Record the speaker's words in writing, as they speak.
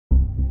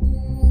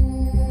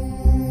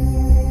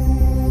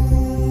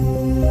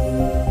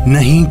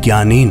Nahi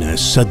jnanena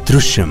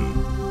sadrishyam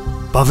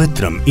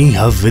pavitram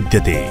iha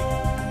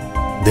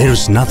vidyate. There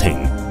is nothing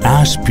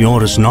as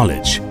pure as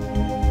knowledge,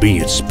 be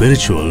it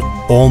spiritual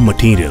or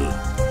material.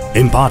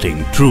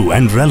 Imparting true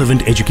and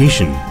relevant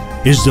education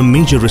is the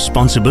major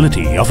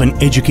responsibility of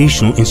an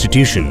educational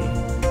institution.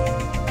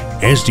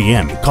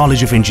 SDM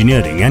College of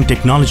Engineering and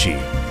Technology,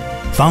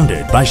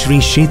 founded by Sri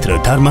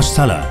Kshetra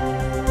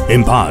Dharmasthala,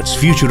 imparts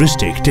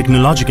futuristic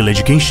technological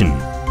education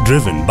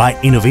driven by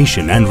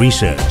innovation and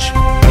research.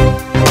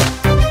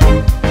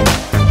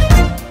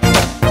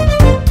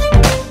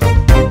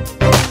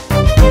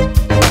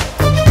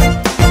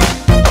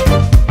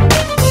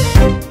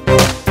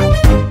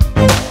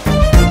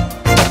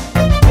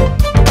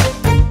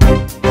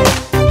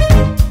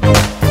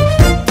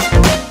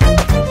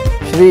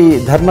 Sri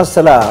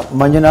Dharmasthala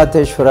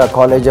Manjunatheshwara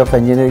College of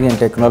Engineering and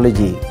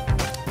Technology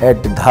at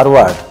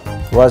Dharwad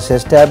was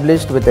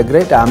established with a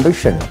great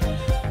ambition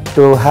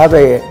to have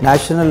a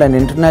national and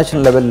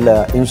international level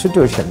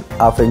institution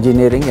of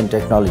engineering and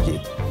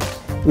technology.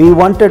 We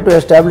wanted to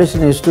establish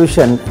an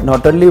institution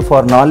not only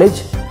for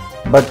knowledge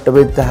but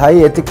with high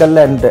ethical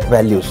and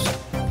values.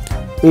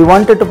 We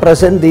wanted to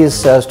present these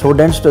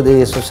students to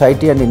the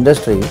society and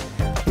industry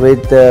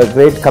with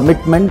great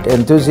commitment,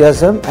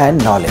 enthusiasm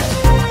and knowledge.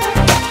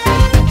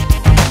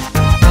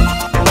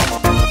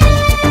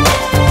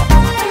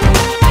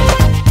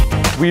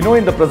 We know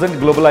in the present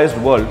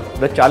globalized world,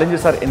 the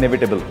challenges are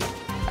inevitable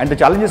and the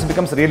challenges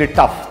becomes really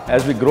tough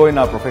as we grow in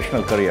our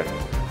professional career.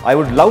 I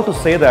would love to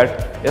say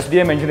that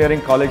SDM Engineering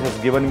College has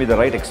given me the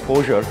right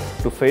exposure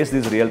to face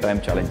these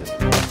real-time challenges.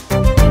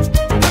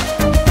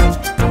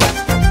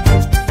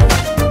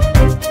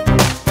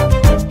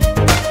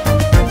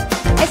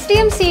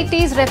 SDM CET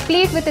is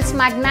replete with its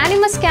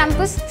magnanimous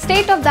campus,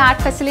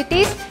 state-of-the-art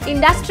facilities,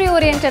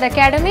 industry-oriented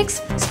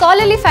academics,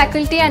 scholarly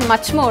faculty and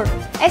much more.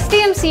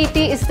 SDM CET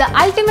is the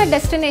ultimate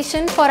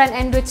destination for an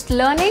enriched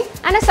learning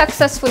and a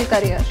successful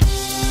career.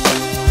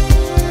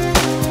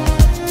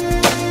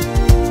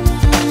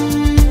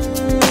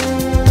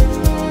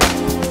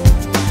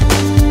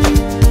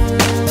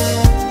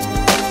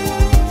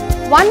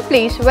 One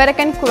place where I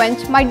can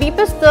quench my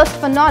deepest thirst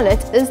for knowledge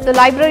is the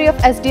library of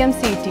SDM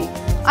CET.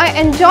 I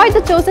enjoy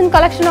the chosen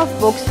collection of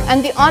books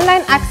and the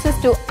online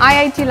access to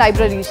IIT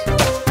libraries.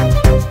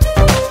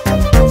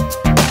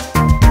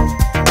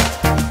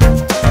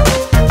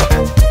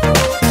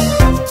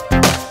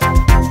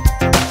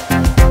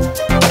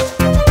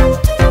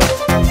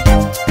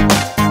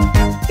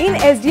 In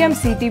SDM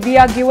CET, we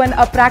are given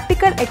a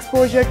practical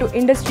exposure to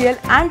industrial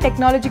and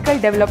technological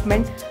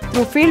development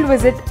through field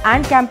visit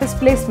and campus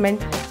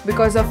placement,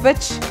 because of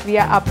which we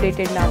are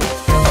updated now.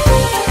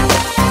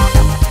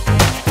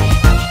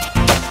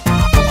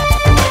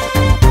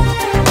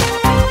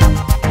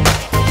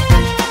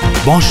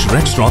 Bosch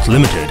Rexroth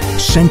Limited,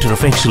 Center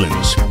of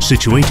Excellence,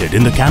 situated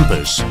in the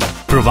campus,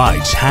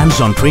 provides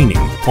hands-on training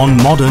on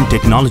modern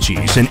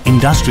technologies and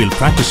industrial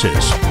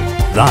practices,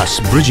 thus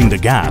bridging the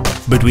gap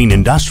between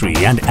industry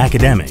and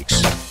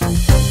academics.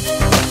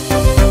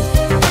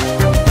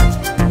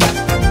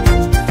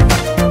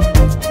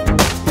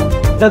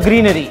 The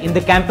greenery in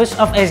the campus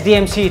of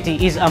SDM CET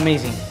is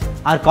amazing.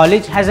 Our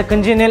college has a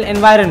congenial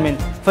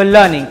environment for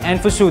learning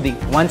and for soothing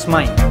one's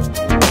mind.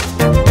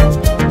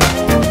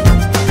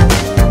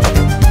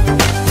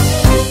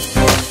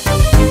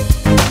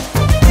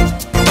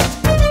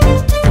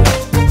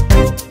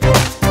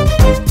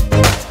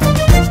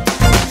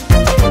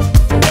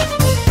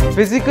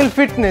 Physical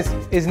fitness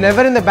is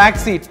never in the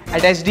backseat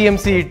at SDM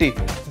CET.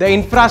 The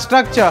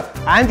infrastructure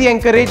and the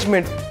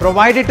encouragement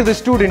provided to the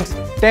students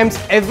tempts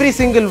every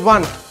single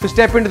one to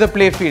step into the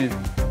playfield.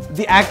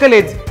 The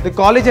accolades the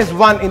college has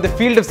won in the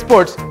field of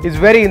sports is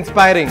very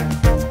inspiring.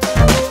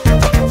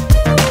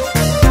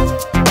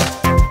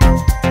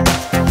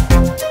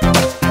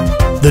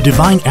 The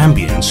divine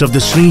ambience of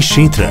the Sri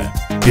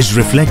Kshetra is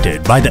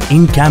reflected by the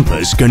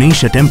in-campus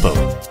Ganesha temple,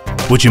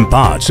 which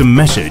imparts a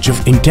message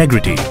of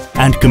integrity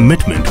and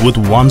commitment with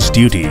one's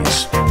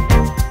duties.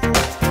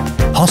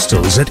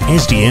 Hostels at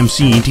SDM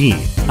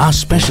CET are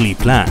specially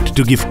planned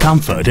to give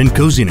comfort and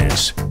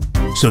coziness,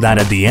 so that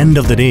at the end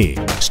of the day,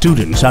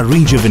 students are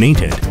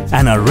rejuvenated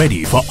and are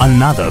ready for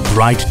another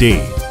bright day.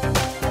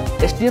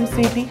 SDM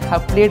CET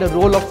have played a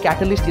role of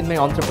catalyst in my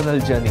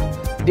entrepreneurial journey.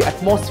 The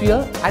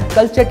atmosphere and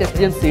culture at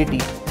SDM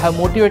CET have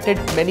motivated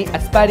many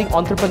aspiring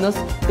entrepreneurs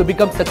to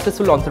become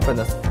successful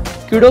entrepreneurs.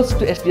 Kudos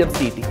to SDM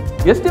CET.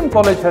 SDM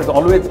College has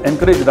always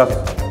encouraged us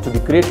to be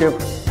creative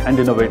and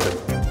innovative,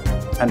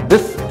 and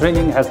this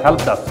training has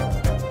helped us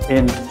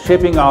in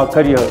shaping our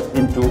career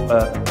into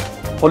a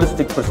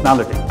holistic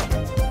personality.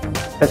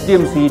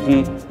 SDM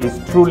CET is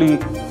truly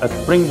a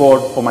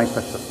springboard for my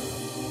success.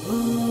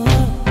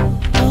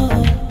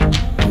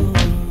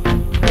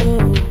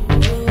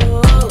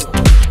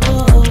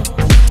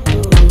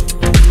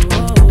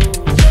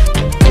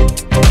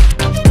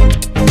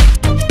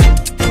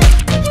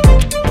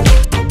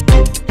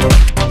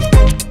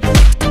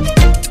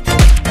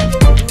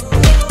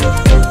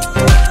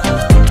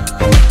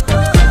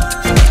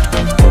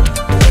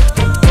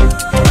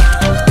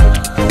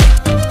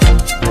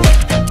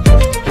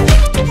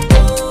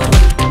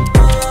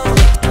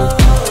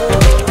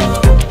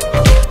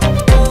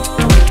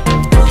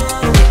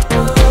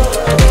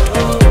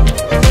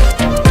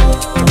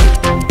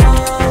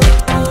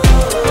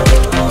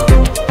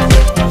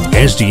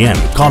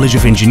 SGN College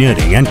of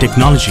Engineering and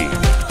Technology.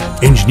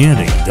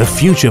 Engineering the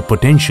future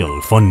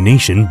potential for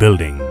nation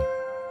building.